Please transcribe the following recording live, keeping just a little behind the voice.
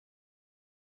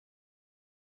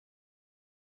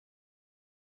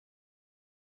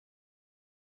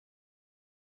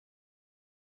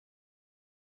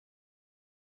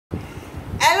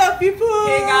Hello people!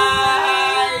 Hey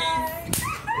guys!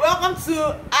 Welcome to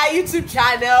our YouTube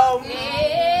channel.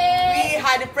 Yay. We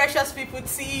are the Precious People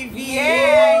TV.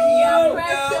 Yeah.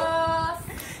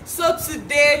 Precious. So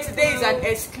today is an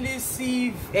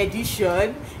exclusive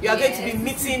edition. You are going to be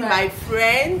meeting my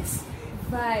friends.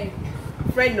 Bye.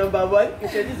 Friend number one,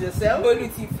 introduce yourself.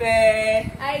 Olutife.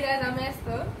 Hi guys, I'm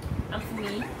Esther. I'm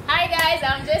me. Hi guys,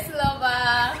 I'm Jess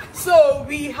Lover. So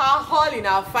we are all in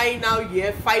our final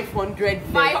year, 500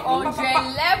 level.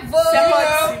 500 level.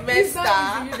 Second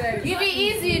semester. Give it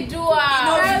easy, do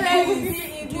And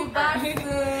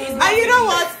you know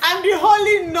what? I'm the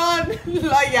only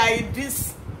non-lawyer in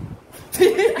this.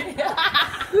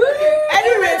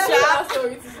 Anyway, Sha,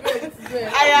 I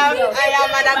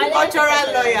am an agricultural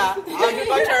lawyer.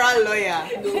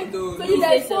 No. So you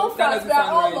guys, so far, we are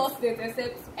all lost it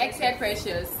except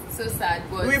Precious. So sad,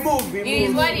 but we move. it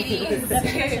is what it is. We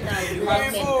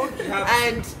move.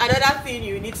 And another thing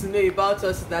you need to know about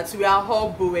us is that we are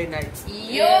all Bowenites.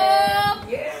 Yup.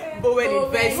 Bowen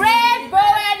University. Great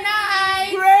Bowen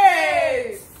night.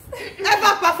 Praise!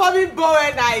 Ever performing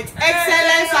Bowenites,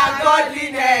 excellence and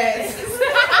godliness.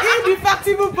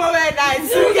 Indefatigable Bowenites.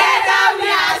 Together we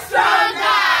are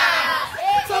stronger.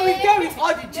 So we came with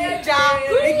all the ginger,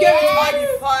 we came with all the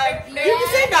fun. You can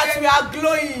say that we are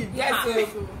glowing. Yes, sir.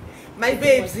 My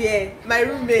babes here, my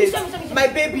roommate, my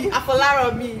baby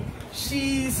Afolaromi.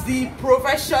 She's the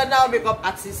professional makeup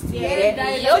artist here.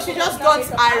 So she just got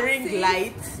a ring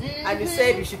light and we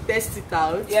said we should test it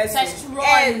out. Yes, Test sir. run.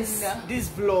 Hence this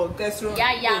vlog. Test run.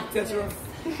 Yeah. Test run.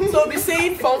 So we'll be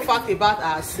saying fun fact about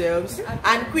ourselves,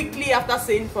 and quickly after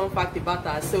saying fun fact about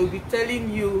ourselves, we'll be telling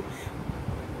you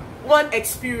one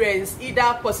experience,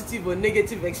 either positive or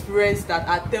negative experience, that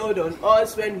are told on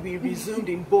us when we resumed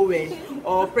in Bowen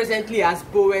or presently as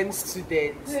Bowen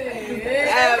students.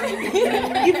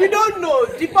 If you don't know,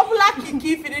 the popular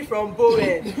Kiki finished from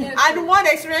Bowen, and one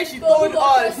experience she told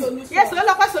us, yes,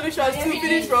 local solutions to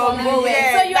finish from Bowen.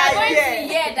 So you are going to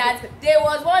hear that there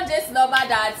was one Jess Lover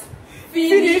that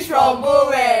Finish from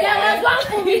Bowen. There was one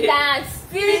movie that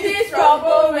Finish from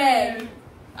Bowen.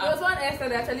 There was one Esther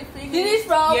that actually finished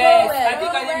from Yes, Bowen. I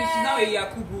think her name is now a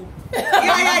Yakubu.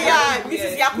 Yeah.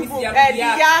 Mrs. Yakubu, the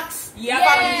Yaks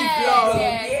family vlog.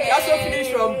 He also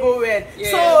finished from Bowen.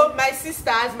 Yeah. So my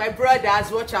sisters, my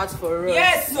brothers, watch out for us.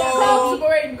 Yes, so Come to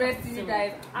Bowen University, you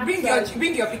guys.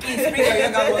 bring your pickings, bring your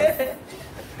younger ones.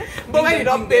 Bowen did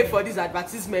not pay for this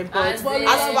advertisement, but as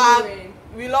far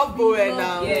we love Bowen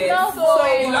now. Yes. So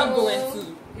We love Bowen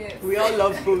too. Yes. We all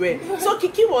love Bowen. So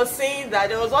Kiki was saying that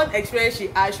there was one experience she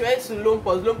had. She went to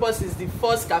Lompos. Lompos is the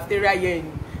first cafeteria here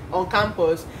on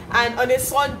campus. And on a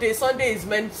Sunday is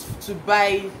meant to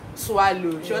buy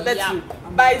swallow. She wanted to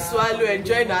buy swallow and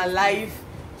join her life.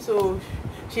 So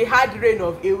she had rain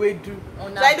of Ewedu.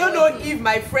 So I don't know if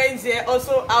my friends here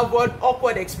also have one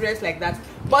awkward experience like that.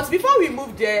 But before we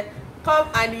move there, come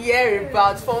and hear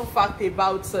about fun fact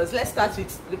about us. Let's start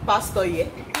with the pastor here.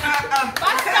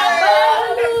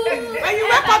 When you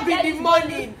wake up in the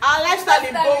morning, our lifestyle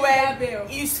in Bowen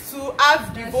is to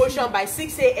have devotion by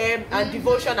 6 a.m. and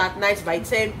devotion at night by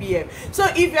 10 p.m. So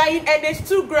if you are in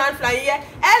NH2 Grand Fly here,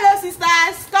 hello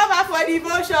sisters, come out for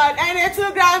devotion.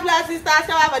 NH2 Grand Fly sisters,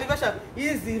 come out for devotion.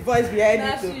 Here's the voice behind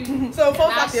it too. So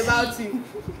fun fact about you.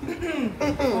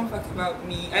 Fun fact about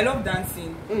me, I love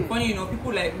dancing. Funny,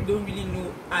 people like don't really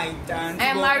know I dance.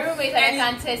 and but my roommate, I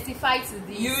can testify to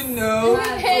this. you know,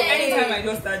 Hey. anytime I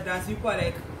just start dancing, people are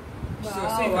like, so you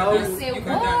Wow. can dance, you can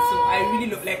dance. So I really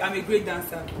love, like, I'm a great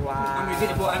dancer. Wow. I'm a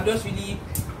great, but I'm just really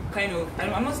kind of,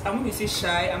 I'm not going to say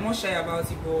shy. I'm not shy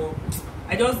about it, but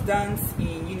I just dance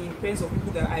in presence of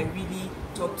people that I really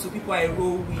talk to, people I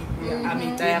roll with. I'm a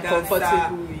great dancer.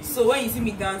 So when you see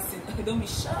me dancing, don't be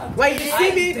shy. When you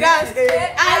see me dance,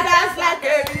 I dance like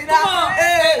a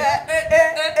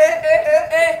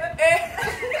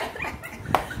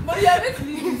But you are meant to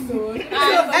leave this soon.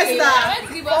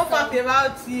 Esther, fun fact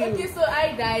about you. Okay, so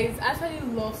I guys actually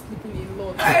love sleeping a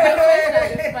lot.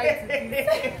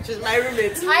 She's my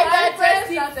roommate. I can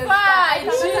testify.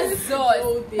 Jesus.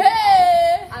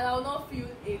 Hey. And I will not feel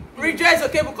it. Rejoice,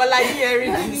 okay, Bukola,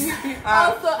 hearing this.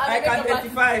 Also, I'm I a can makeup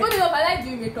testify. artist. Funny enough, I like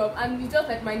doing makeup, and it's just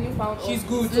like my newfound. She's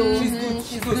good. She's good.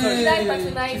 She like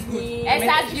patronize me.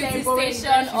 Esther Beauty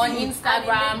Station on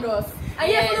Instagram. And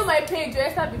you follow my page,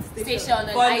 Esther Beauty Station. On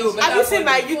Follow. IG. Have you seen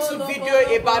my YouTube Follow, video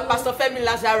follow, about follow. Pastor Femi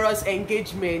Lazarus'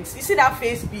 engagement? You see that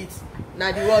face beat?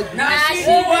 Now the world. Nah, she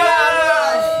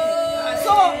was.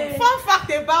 So, fun fact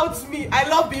about me, I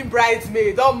love being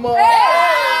bridesmaid. Don't more.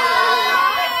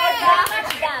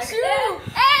 True.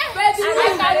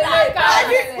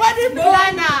 Wedding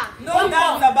planner. No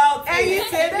doubt about it. Ẹyin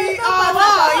tèmi ọwọ́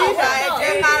ìgbà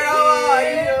ẹ̀jẹ̀ karọ́wọ́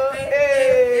yìí.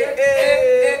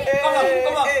 Come on.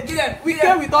 We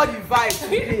came with all the vibes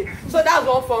today. So that's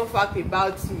one fun fact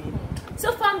about me.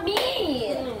 So for me,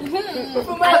 I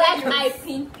like my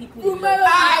pink people.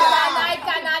 I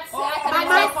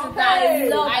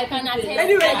cannot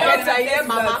Anyway,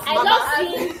 Mama. I love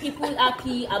seeing people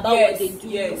happy about what they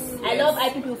do. I love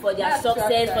people for their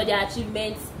success, for their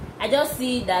achievements. I just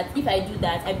see that if I do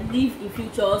that, I believe in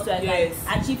future also I can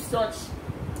achieve such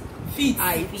feats.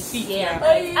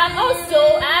 And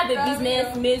also I have a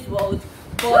business, Maze World,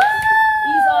 but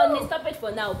it's on a stoppage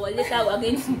for now, but later we're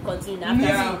going to continue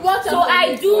after. So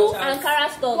I do Ankara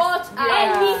stuff,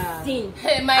 anything.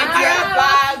 Ankara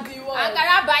bag,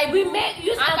 Ankara bag. We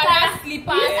use Ankara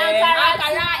slippers,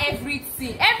 Ankara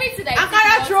everything that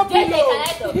Ankara throw pillow.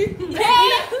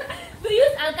 We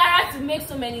use Ankara to make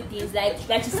so many things, like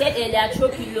you said earlier, throw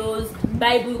pillows,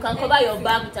 Bible. You can cover your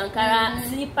bag with Ankara,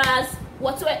 slippers,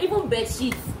 whatsoever, even bed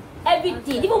sheets.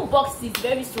 Everything, even boxes,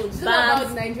 very soon,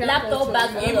 bags, laptop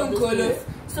bags, all of those things.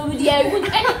 So we do anything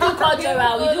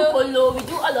cultural, we do polo, we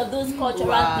do all of those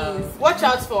cultural things. Watch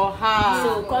out for her.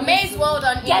 So Maze World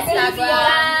on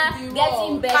Instagram,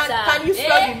 getting better. Can you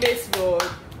spell the Maze World?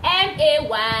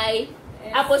 MAY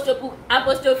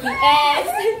apostrophe S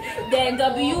then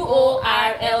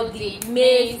WORLD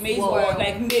Maze World.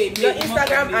 Like May. Your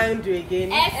Instagram handle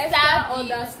again.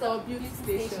 _beauty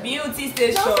station. Beauty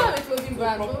station. Don't have a clothing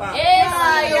brand.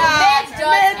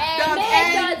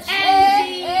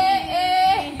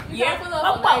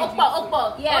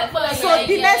 So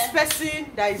the next person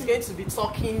that is going to be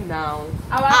talking now,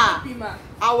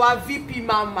 our VP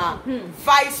Mama,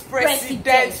 Vice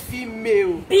President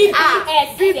Female,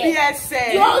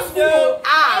 BBSN, of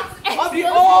the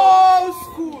old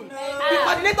school, the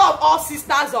coordinator of all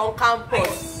sisters on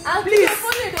campus. Please,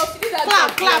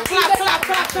 clap.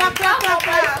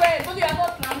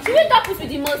 Should we top it with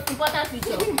the most important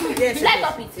feature? Yes. Let's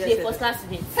top it. The first class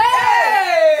student.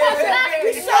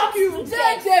 It shocked you.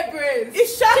 It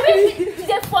shocked me. She's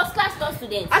a first class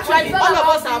student. Actually, all of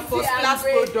us are first class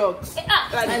products.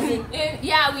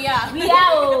 Yeah, we are.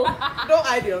 Oh. Don't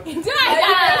hide your.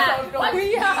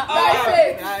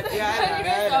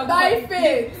 By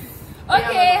faith.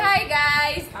 Okay, hi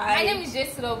guys. Hi. My name is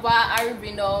Jesloba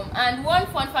Arubino, and one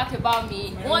fun fact about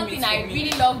me, one thing I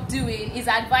really love doing is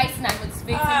advising and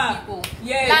motivating people.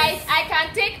 Yes. Like I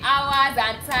can take hours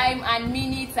and time and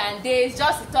minutes and days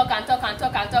just to talk and She's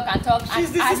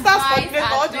the and sister's advise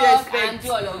coordinator, all and due talk respect. and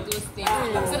do all of those things.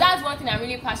 So that's one thing I'm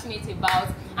really passionate about.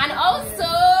 And also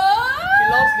She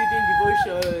loves leading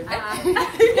devotion.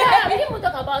 Yeah, we didn't even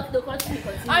talk about the continue.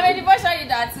 I'm a devotion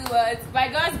leader too. By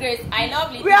God's grace, I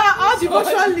love leading. We are all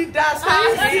devotion leaders. Can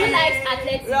you see?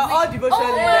 We are all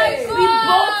devotion leaders. We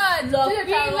both love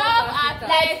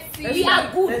athletes. We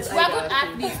are good. We are good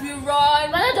athletes. We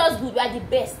run. We're not just good, we are the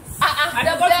best.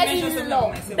 The best in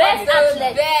love. Best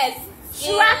athletes. Best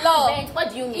in love. What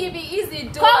do you mean? It be easy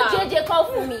do. Call JJ, call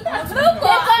for me. They call you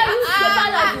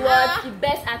the word the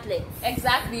best athlete.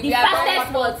 Exactly. The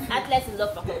fastest word athletes in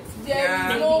love faculty.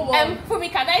 There is no one. For me,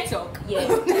 can I talk? Yeah.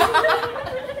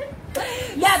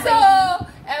 So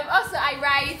also I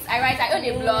own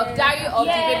a blog,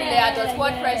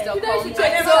 diaryofthebabylawyer.wordpress.com. So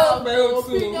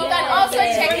you can also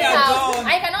check it out. And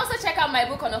you can also check out my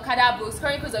book on Okada Books,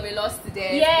 Chronicles of a Lost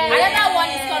Student. Yeah. Another one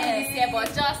is coming this year,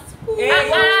 but just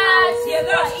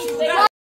That's true.